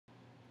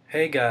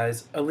Hey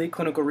guys, Elite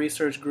Clinical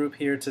Research Group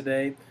here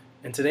today,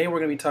 and today we're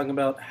going to be talking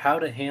about how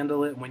to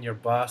handle it when your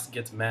boss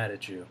gets mad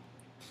at you.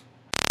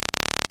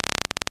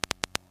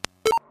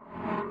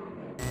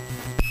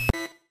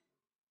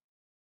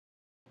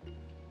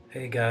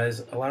 Hey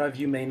guys, a lot of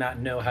you may not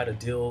know how to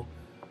deal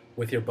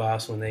with your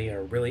boss when they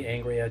are really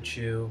angry at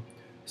you,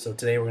 so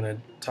today we're going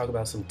to talk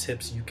about some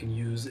tips you can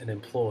use and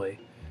employ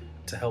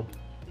to help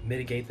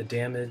mitigate the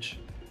damage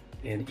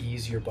and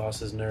ease your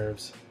boss's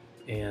nerves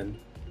and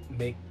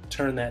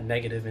turn that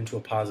negative into a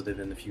positive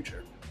in the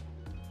future.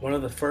 One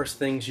of the first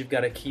things you've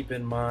got to keep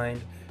in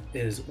mind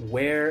is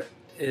where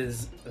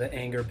is the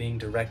anger being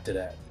directed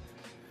at?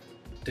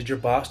 Did your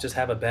boss just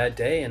have a bad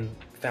day and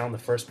found the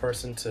first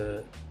person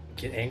to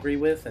get angry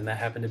with, and that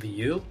happened to be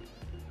you?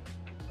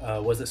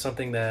 Was it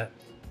something that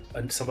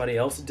somebody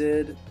else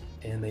did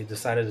and they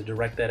decided to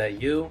direct that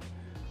at you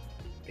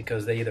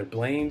because they either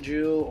blamed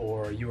you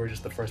or you were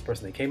just the first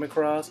person they came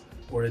across?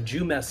 Or did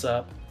you mess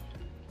up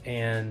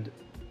and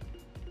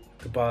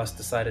the boss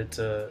decided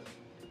to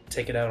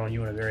take it out on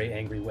you in a very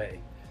angry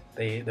way?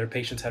 Their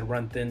patience had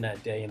run thin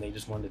that day and they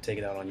just wanted to take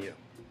it out on you.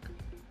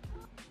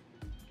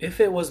 If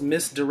it was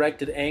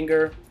misdirected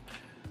anger,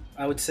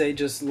 I would say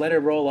just let it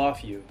roll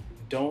off you.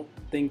 Don't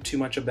think too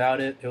much about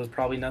it. It was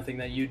probably nothing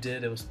that you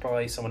did. It was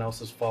probably someone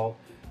else's fault.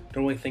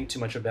 Don't really think too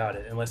much about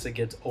it unless it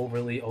gets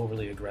overly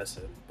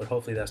aggressive. But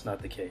hopefully that's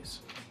not the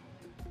case.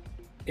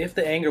 If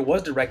the anger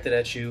was directed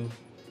at you,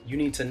 you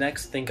need to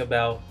next think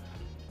about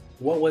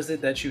what was it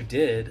that you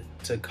did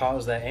to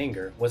cause that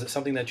anger? Was it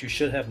something that you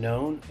should have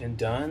known and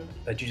done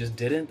that you just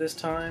didn't this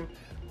time?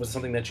 Was it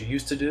something that you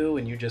used to do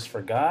and you just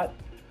forgot?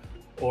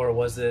 Or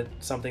was it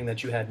something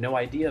that you had no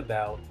idea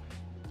about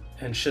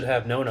and should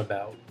have known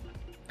about?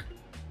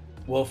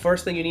 Well,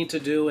 first thing you need to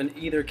do in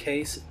either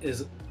case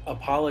is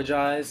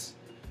apologize.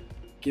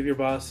 Give your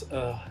boss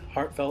a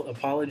heartfelt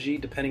apology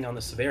depending on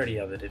the severity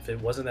of it. If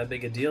it wasn't that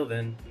big a deal,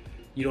 then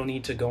you don't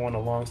need to go on a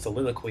long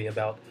soliloquy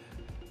about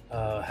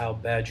how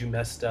bad you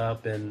messed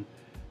up and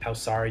how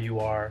sorry you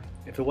are.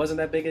 If it wasn't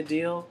that big a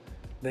deal,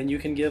 then you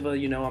can give a,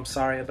 I'm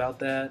sorry about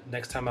that,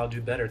 next time I'll do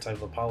better type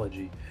of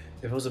apology.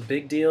 If it was a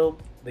big deal,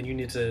 then you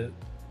need to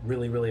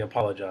really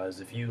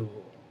apologize. If you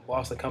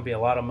lost the company a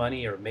lot of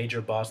money or made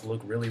your boss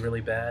look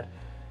really bad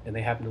and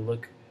they happen to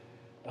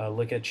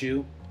look at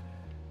you,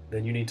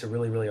 then you need to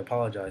really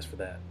apologize for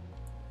that.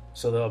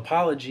 So the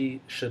apology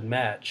should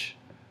match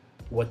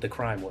what the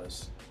crime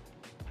was.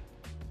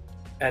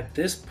 At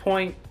this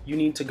point, you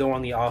need to go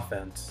on the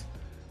offense.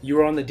 You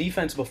were on the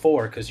defense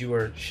before because you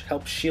were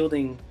help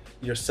shielding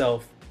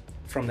yourself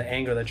from the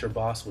anger that your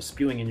boss was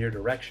spewing in your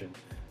direction.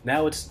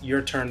 Now it's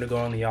your turn to go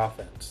on the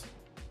offense.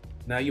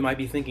 Now you might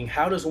be thinking,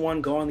 how does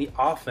one go on the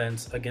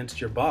offense against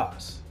your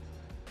boss?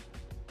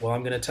 Well,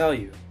 I'm going to tell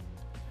you.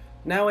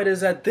 Now it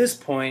is at this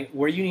point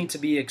where you need to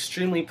be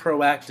extremely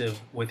proactive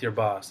with your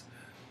boss.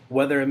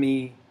 Whether it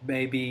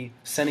may be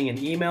sending an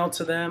email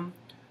to them,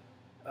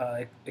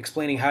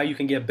 explaining how you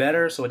can get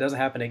better so it doesn't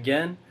happen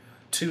again,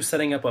 to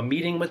setting up a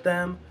meeting with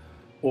them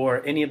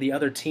or any of the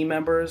other team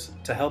members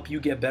to help you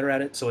get better at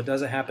it so it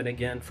doesn't happen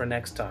again for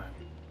next time.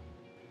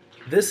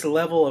 This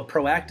level of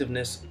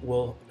proactiveness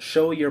will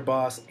show your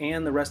boss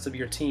and the rest of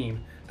your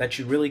team that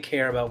you really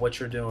care about what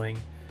you're doing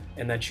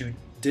and that you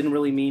didn't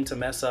really mean to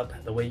mess up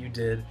the way you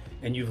did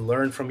and you've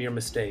learned from your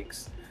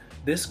mistakes.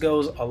 This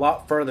goes a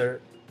lot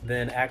further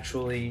than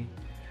actually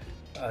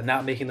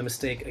not making the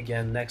mistake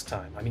again next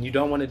time. I mean, you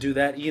don't want to do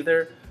that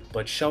either,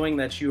 but showing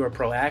that you are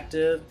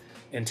proactive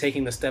and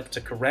taking the step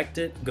to correct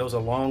it goes a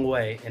long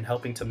way in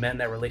helping to mend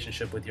that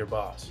relationship with your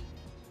boss.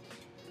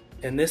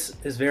 And this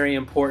is very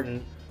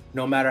important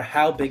no matter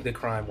how big the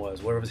crime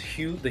was, whether it was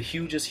the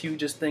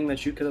hugest thing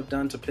that you could have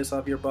done to piss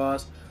off your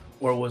boss,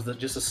 or was it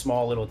just a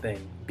small little thing.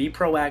 Be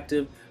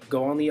proactive,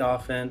 go on the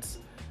offense,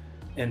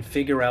 and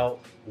figure out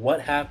what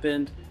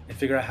happened and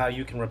figure out how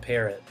you can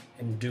repair it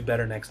and do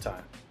better next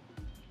time.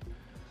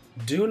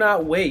 Do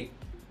not wait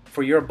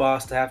for your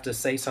boss to have to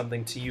say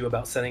something to you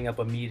about setting up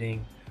a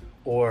meeting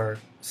or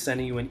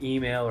sending you an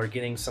email or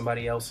getting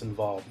somebody else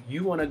involved.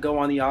 You want to go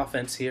on the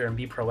offense here and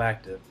be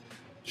proactive.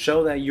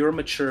 Show that you're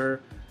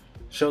mature,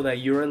 show that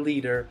you're a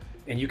leader,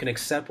 and you can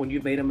accept when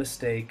you've made a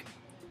mistake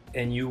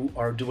and you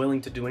are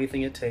willing to do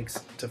anything it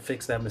takes to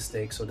fix that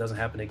mistake so it doesn't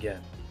happen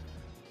again.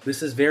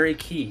 This is very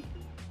key.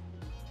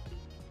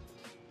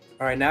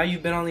 All right, now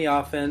you've been on the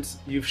offense,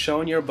 you've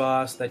shown your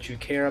boss that you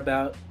care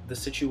about the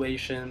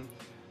situation,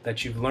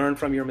 that you've learned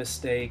from your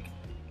mistake,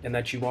 and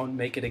that you won't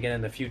make it again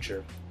in the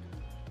future.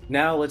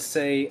 Now let's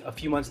say a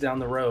few months down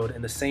the road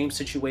and the same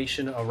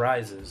situation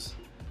arises.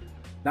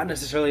 Not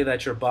necessarily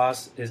that your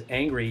boss is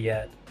angry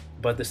yet,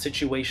 but the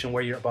situation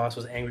where your boss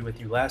was angry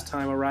with you last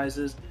time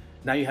arises.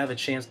 Now you have a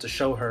chance to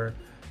show her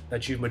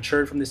that you've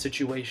matured from the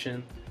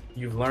situation,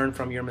 you've learned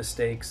from your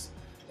mistakes,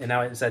 and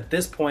now it's at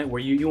this point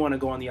where you want to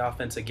go on the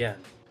offense again.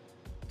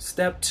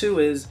 Step 2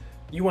 is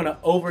you want to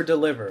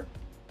over-deliver.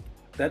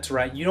 That's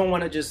right, you don't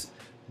want to just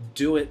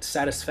do it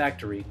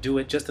satisfactory, do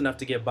it just enough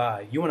to get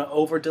by. You want to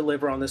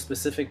over-deliver on this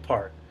specific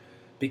part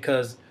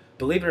because,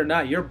 believe it or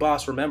not, your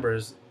boss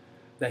remembers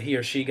that he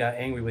or she got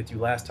angry with you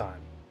last time.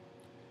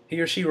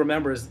 He or she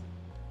remembers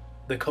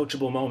the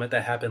coachable moment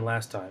that happened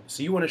last time.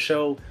 So you want to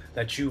show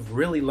that you've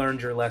really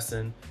learned your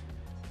lesson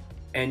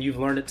and you've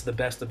learned it to the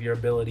best of your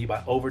ability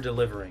by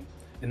over-delivering.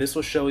 And this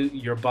will show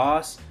your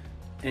boss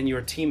and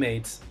your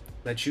teammates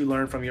that you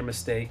learned from your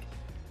mistake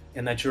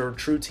and that you're a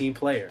true team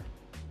player.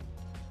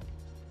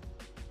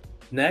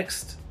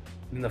 Next,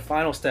 and the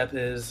final step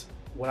is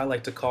what I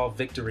like to call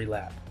victory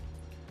lap.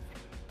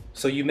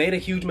 So you made a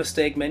huge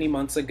mistake many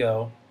months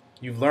ago,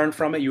 you've learned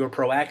from it, you were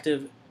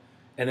proactive,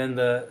 and then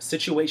the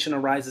situation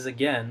arises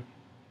again,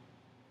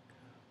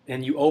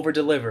 and you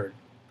over-delivered.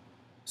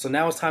 So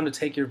now it's time to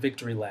take your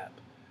victory lap.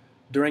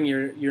 During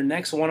your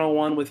next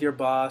one-on-one with your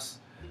boss,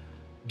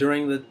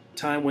 during the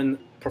time when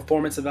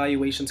performance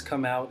evaluations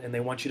come out and they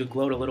want you to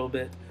gloat a little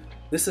bit,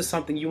 this is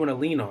something you want to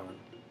lean on,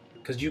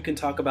 because you can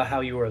talk about how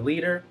you were a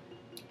leader,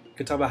 you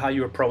can talk about how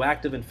you were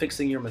proactive in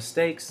fixing your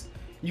mistakes,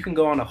 you can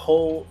go on a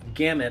whole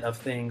gamut of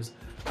things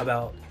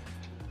about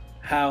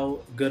how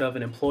good of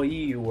an employee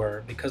you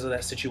were because of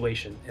that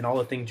situation and all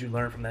the things you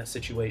learned from that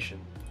situation.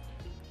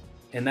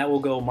 And that will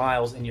go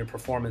miles in your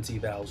performance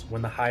evals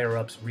when the higher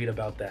ups read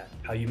about that.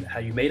 How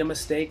you made a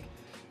mistake,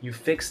 you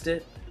fixed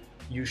it,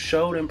 you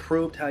showed and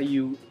proved how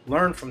you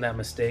learned from that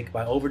mistake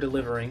by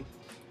over-delivering,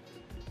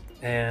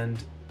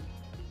 and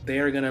they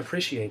are going to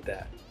appreciate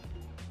that.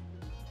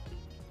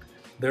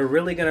 They're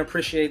really going to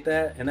appreciate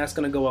that, and that's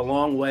going to go a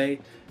long way,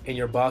 and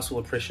your boss will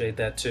appreciate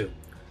that too.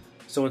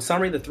 So in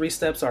summary, the 3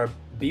 steps are: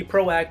 be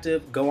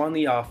proactive, go on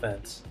the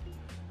offense.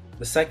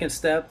 The second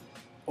step,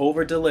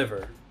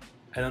 over-deliver.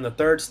 And then the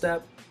third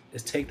step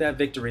is take that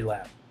victory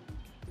lap.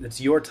 It's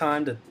your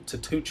time to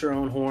toot your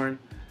own horn,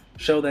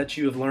 show that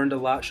you have learned a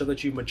lot, show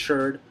that you've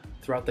matured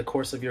throughout the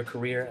course of your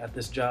career at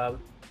this job.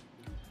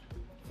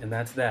 And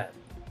that's that.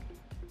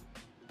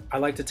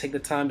 I'd like to take the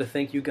time to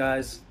thank you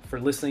guys for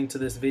listening to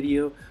this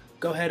video.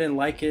 Go ahead and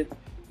like it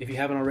if you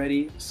haven't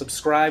already.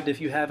 Subscribe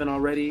if you haven't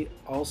already.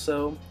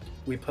 Also,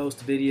 we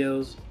post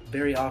videos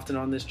very often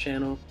on this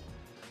channel,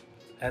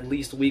 at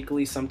least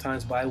weekly,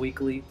 sometimes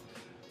bi-weekly.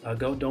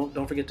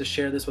 Don't forget to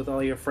share this with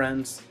all your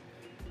friends,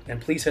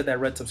 and please hit that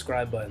red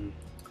subscribe button.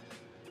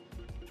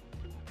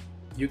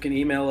 You can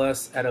email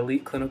us at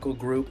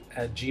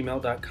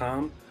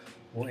eliteclinicalgroup@gmail.com.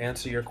 We'll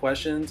answer your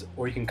questions,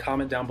 or you can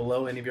comment down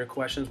below any of your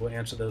questions. We'll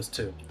answer those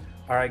too.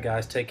 All right,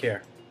 guys, take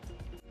care.